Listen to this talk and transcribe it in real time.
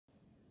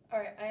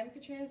Alright, I am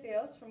Katrina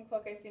Ziells from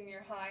Cloquet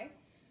Senior High.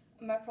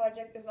 My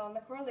project is on the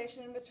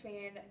correlation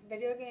between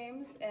video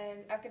games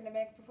and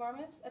academic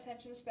performance,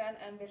 attention span,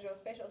 and visual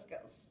spatial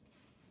skills.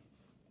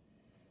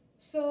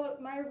 So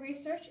my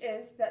research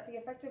is that the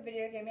effect of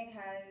video gaming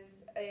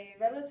has a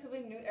relatively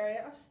new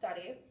area of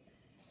study.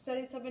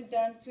 Studies have been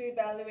done to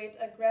evaluate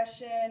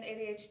aggression,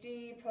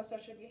 ADHD,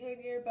 prosocial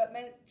behavior, but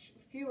much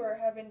fewer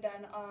have been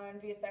done on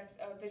the effects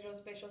of visual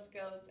spatial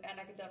skills and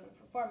academic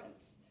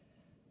performance.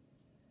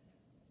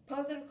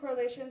 Positive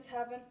correlations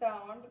have been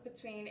found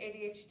between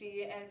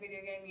ADHD and video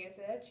game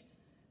usage.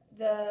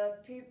 The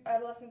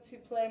adolescents who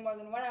play more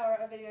than 1 hour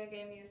of video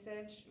game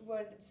usage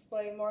would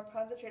display more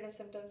concentrated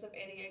symptoms of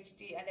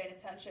ADHD and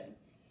inattention.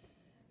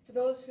 For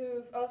those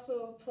who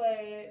also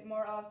play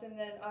more often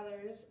than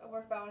others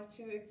were found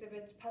to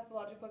exhibit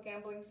pathological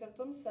gambling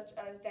symptoms such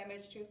as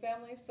damage to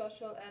family,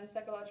 social, and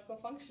psychological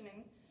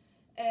functioning.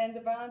 And the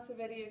violence of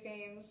video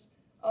games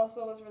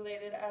also was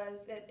related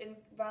as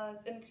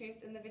violence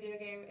increased in the video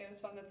game. It was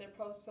found that their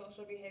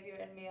pro-social behavior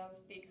in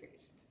males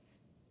decreased.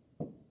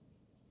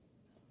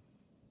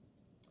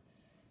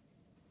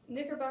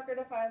 Knickerbocker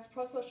defines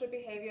pro-social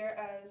behavior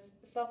as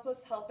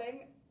selfless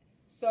helping.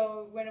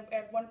 So when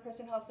one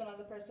person helps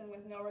another person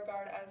with no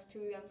regard as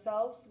to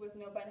themselves, with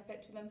no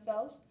benefit to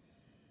themselves.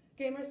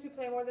 Gamers who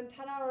play more than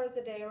 10 hours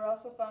a day were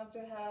also found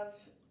to have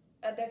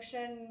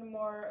addiction,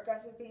 more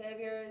aggressive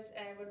behaviors,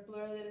 and would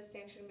blur the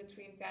distinction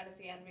between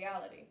fantasy and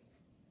reality.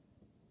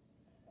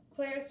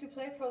 Players who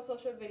play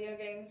pro-social video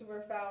games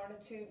were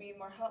found to be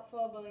more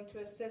helpful, willing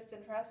to assist in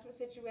harassment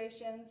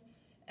situations,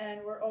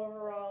 and were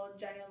overall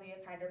genuinely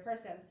a kinder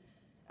person.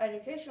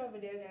 Educational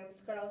video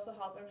games could also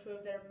help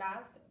improve their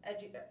math,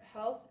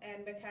 health,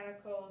 and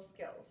mechanical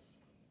skills.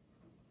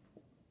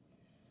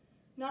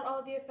 Not all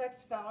of the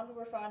effects found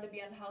were found to be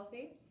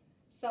unhealthy.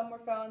 Some were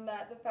found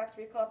that the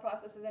factory recall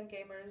processes in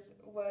gamers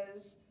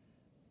was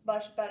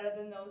much better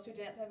than those who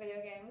didn't play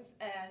video games,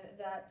 and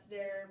that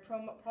their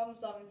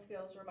problem-solving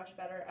skills were much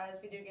better as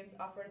video games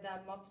offered them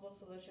multiple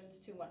solutions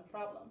to one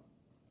problem.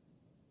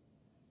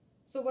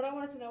 So what I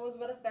wanted to know was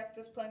what effect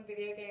does playing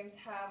video games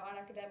have on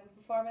academic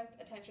performance,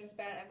 attention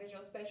span, and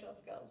visual spatial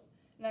skills.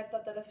 And I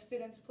thought that if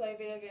students play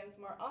video games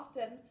more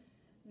often,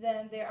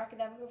 then their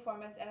academic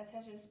performance and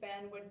attention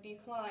span would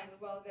decline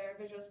while their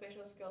visual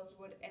spatial skills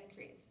would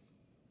increase.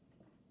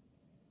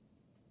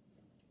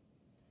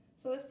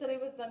 So this study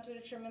was done to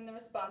determine the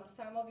response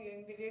time while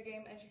viewing video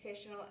game,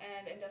 educational,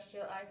 and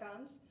industrial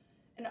icons.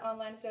 An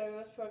online survey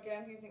was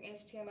programmed using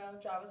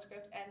HTML,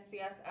 JavaScript, and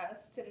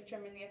CSS to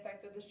determine the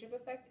effect of the Stroop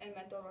effect and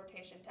mental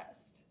rotation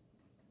test.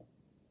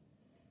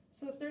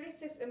 So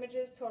 36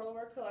 images total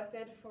were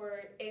collected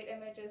for 8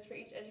 images for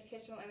each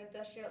educational and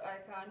industrial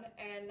icon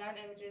and 9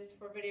 images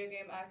for video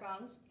game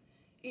icons.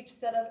 Each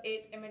set of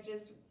 8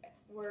 images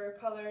were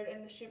colored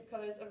in the Stroop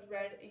colors of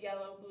red,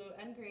 yellow, blue,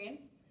 and green.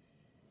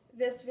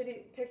 This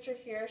picture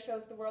here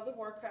shows the World of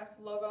Warcraft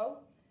logo.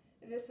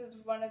 This is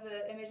one of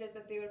the images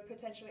that they would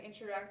potentially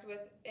interact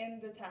with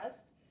in the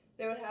test.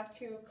 They would have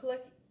to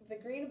click the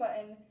green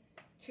button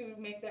to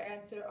make their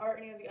answer or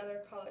any of the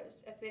other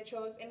colors. If they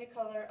chose any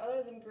color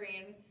other than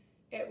green,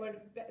 they would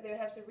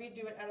have to redo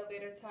it at a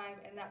later time,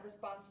 and that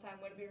response time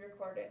would be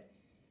recorded.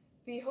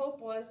 The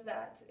hope was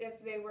that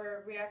if they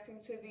were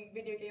reacting to the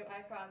video game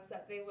icons,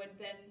 that they would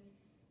then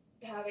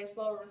have a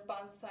slower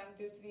response time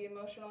due to the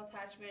emotional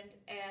attachment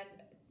and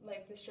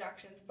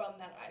distraction from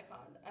that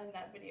icon and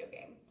that video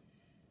game.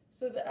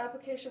 So the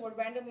application would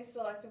randomly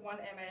select one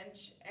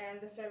image,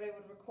 and the survey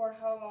would record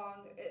how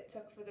long it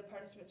took for the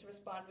participant to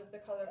respond with the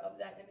color of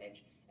that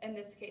image, in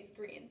this case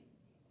green.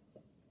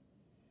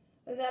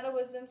 The data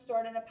was then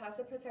stored in a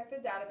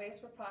password-protected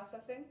database for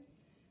processing.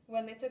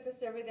 When they took the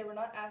survey, they were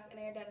not asked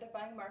any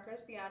identifying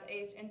markers beyond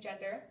age and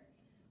gender.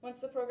 Once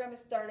the program is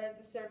started,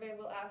 the survey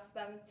will ask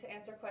them to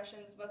answer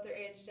questions about their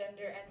age,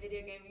 gender, and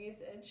video game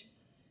usage.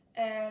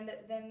 And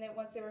then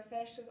once they were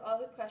finished with all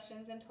the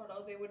questions in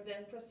total, they would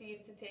then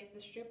proceed to take the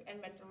Stroop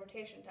and mental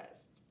rotation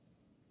test.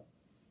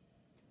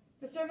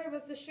 The survey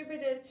was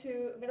distributed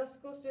to middle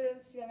school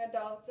students, young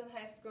adults in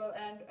high school,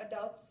 and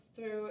adults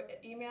through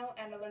email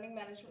and a learning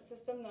management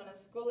system known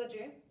as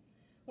Schoology.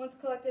 Once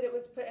collected, it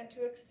was put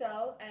into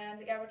Excel,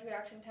 and the average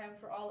reaction time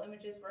for all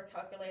images were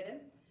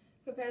calculated.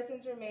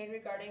 Comparisons were made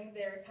regarding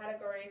their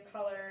category,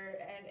 color,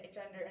 and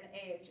gender and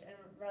age, and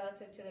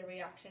relative to their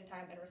reaction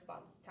time and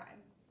response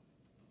time.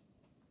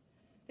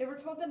 They were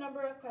told the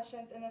number of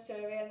questions in the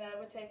survey and that it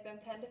would take them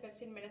 10 to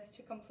 15 minutes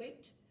to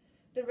complete.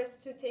 The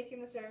risk to taking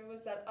the survey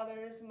was that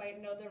others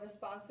might know their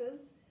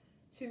responses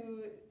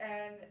to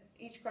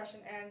each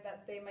question and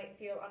that they might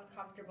feel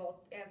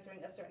uncomfortable answering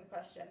a certain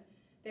question.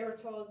 They were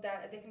told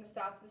that they can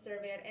stop the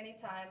survey at any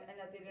time and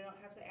that they do not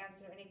have to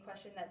answer any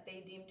question that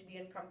they deem to be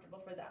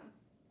uncomfortable for them.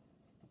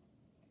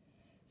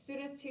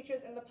 Students,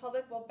 teachers, and the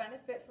public will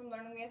benefit from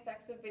learning the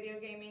effects of video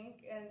gaming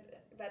and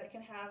that it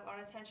can have on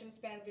attention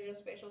span, visual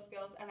spatial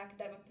skills, and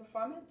academic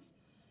performance.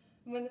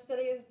 When the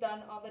study is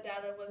done, all the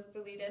data was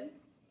deleted,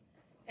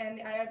 and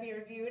the IRB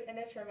reviewed and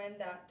determined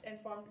that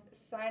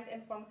signed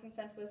informed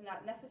consent was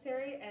not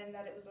necessary and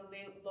that it was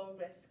a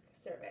low-risk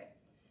survey.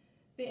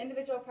 The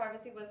individual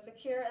privacy was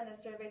secure, and the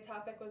survey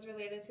topic was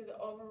related to the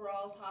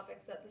overall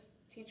topics that the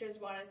teachers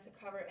wanted to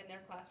cover in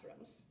their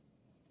classrooms.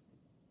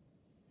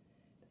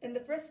 In the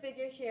first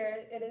figure here,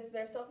 it is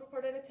their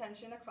self-reported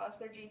attention across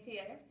their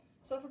GPA.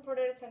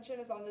 Self-reported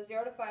attention is on the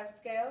 0 to 5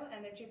 scale,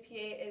 and their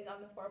GPA is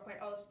on the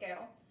 4.0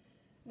 scale.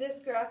 This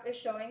graph is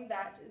showing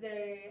that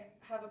they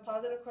have a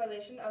positive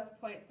correlation of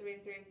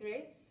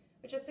 0.333,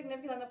 which is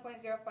significant on the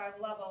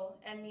 0.05 level,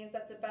 and means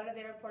that the better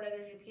they reported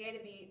their GPA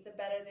to be, the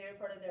better they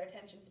reported their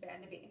attention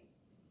span to be.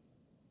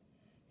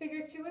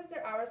 Figure 2 is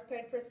their hours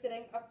played per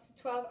sitting, up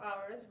to 12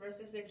 hours,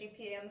 versus their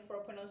GPA on the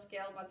 4.0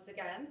 scale once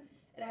again.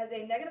 It has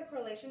a negative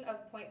correlation of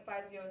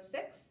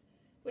 0.506,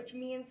 which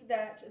means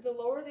that the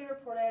lower they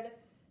reported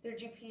their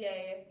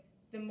GPA,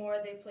 the more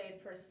they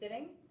played per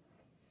sitting.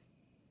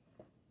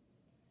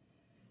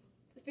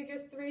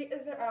 Figure 3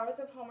 is their hours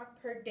of homework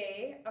per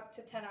day, up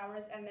to 10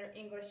 hours, and their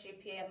English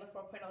GPA on the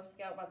 4.0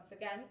 scale once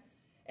again.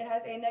 It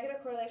has a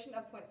negative correlation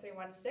of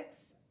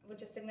 0.316,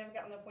 which is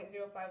significant on the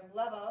 0.05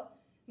 level,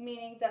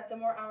 meaning that the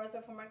more hours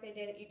of homework they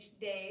did each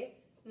day,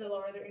 the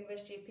lower their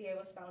English GPA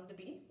was found to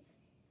be.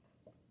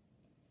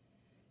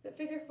 The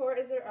figure 4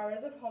 is their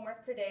hours of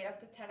homework per day, up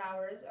to 10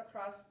 hours,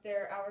 across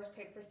their hours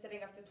paid per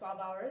sitting, up to 12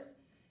 hours.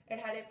 It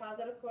had a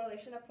positive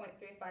correlation of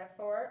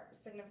 0.354,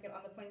 significant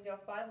on the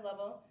 0.05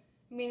 level,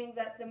 meaning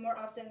that the more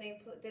often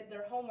they did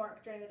their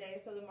homework during the day,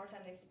 so the more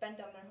time they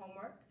spent on their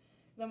homework,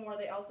 the more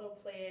they also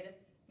played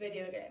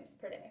video games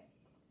per day.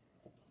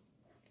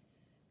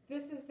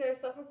 This is their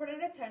self-reported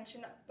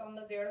attention on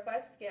the 0 to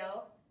 5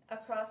 scale,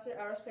 across their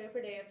hours played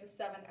per day, up to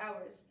 7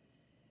 hours.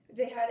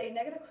 They had a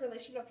negative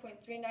correlation of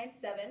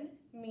 0.397,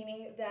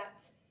 meaning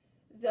that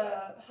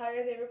the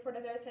higher they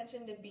reported their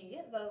attention to be,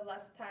 the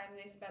less time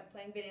they spent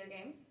playing video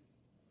games.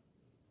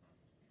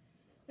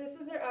 This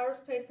is their hours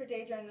played per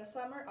day during the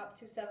summer, up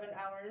to 7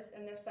 hours,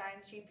 and their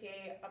science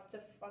GPA up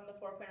to on the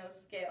 4.0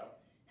 scale.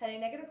 Had a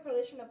negative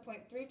correlation of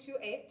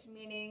 0.328,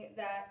 meaning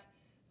that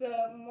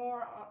the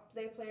more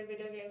they played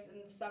video games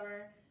in the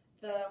summer,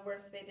 the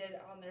worse they did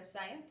on their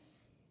science.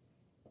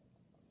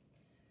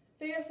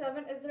 Figure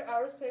 7 is their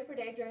hours played per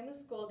day during the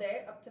school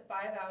day, up to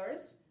 5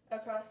 hours,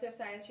 across their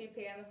science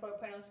GPA on the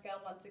 4.0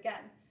 scale once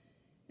again.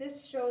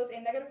 This shows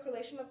a negative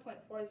correlation of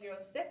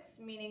 0.406,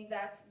 meaning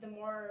that the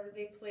more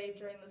they played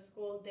during the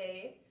school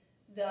day,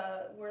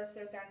 the worse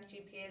their science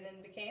GPA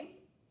then became.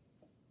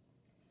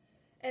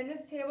 And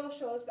this table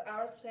shows the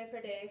hours played per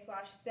day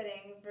 /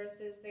 sitting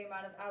versus the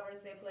amount of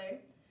hours they played.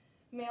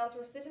 Males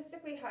were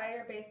statistically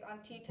higher based on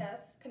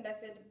t-tests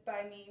conducted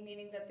by me,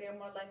 meaning that they are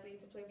more likely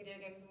to play video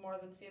games more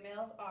than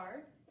females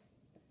are.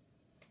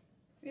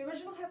 The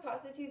original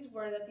hypotheses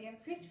were that the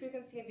increased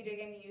frequency of video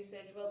game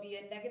usage will be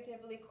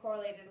negatively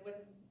correlated with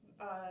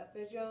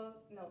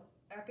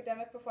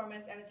academic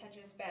performance and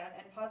attention span,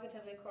 and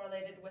positively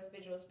correlated with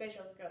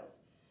visual-spatial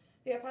skills.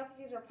 The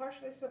hypotheses were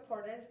partially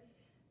supported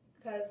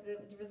because the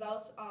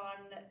results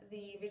on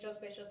the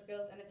visual-spatial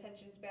skills and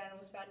attention span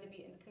was found to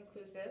be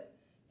inconclusive,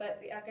 but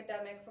the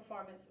academic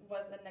performance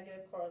was a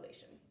negative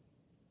correlation.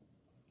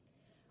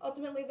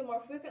 Ultimately, the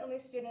more frequently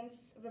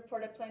students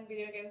reported playing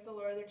video games, the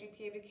lower their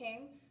GPA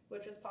became,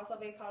 which was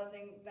possibly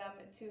causing them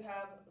to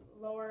have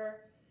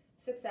lower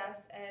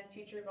success and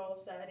future goal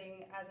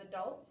setting as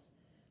adults.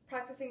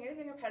 Practicing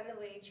anything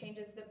repetitively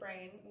changes the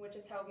brain, which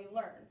is how we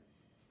learn.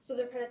 So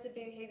the repetitive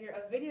behavior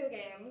of video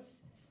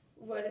games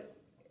would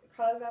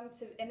cause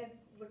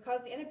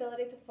the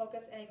inability to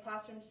focus in a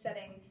classroom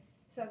setting,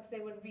 since they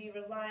would be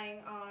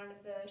relying on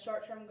the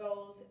short-term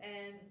goals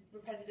and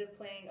repetitive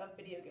playing of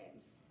video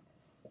games.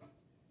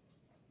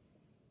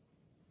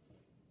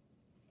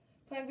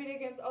 Playing video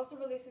games also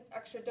releases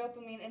extra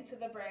dopamine into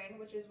the brain,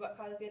 which is what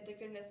causes the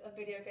addictiveness of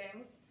video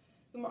games.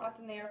 The more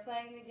often they are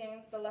playing the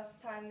games, the less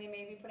time they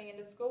may be putting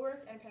into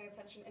schoolwork and paying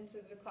attention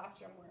into the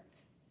classroom work.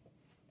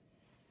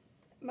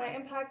 My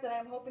impact that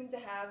I'm hoping to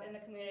have in the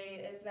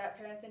community is that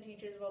parents and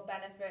teachers will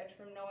benefit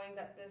from knowing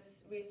that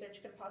this research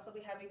could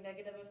possibly have a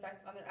negative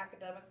effect on their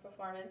academic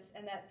performance,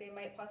 and that they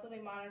might possibly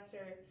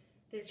monitor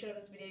their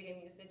children's video game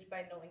usage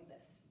by knowing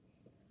this.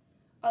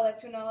 I'd like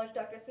to acknowledge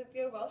Dr.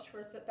 Cynthia Welsh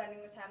for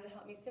spending the time to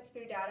help me sift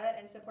through data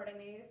and supporting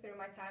me through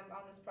my time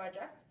on this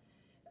project.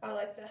 I'd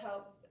like to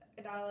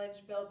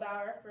acknowledge Bill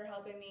Bauer for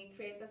helping me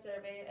create the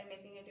survey and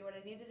making it do what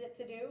I needed it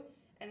to do,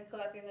 and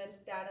collecting the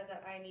data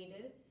that I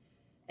needed.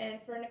 And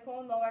for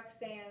Nicole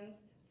Nowak-Sands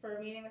for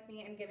meeting with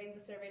me and giving the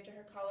survey to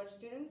her college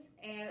students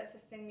and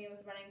assisting me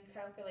with running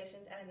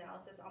calculations and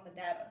analysis on the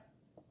data.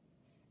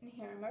 And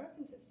here are my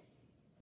references.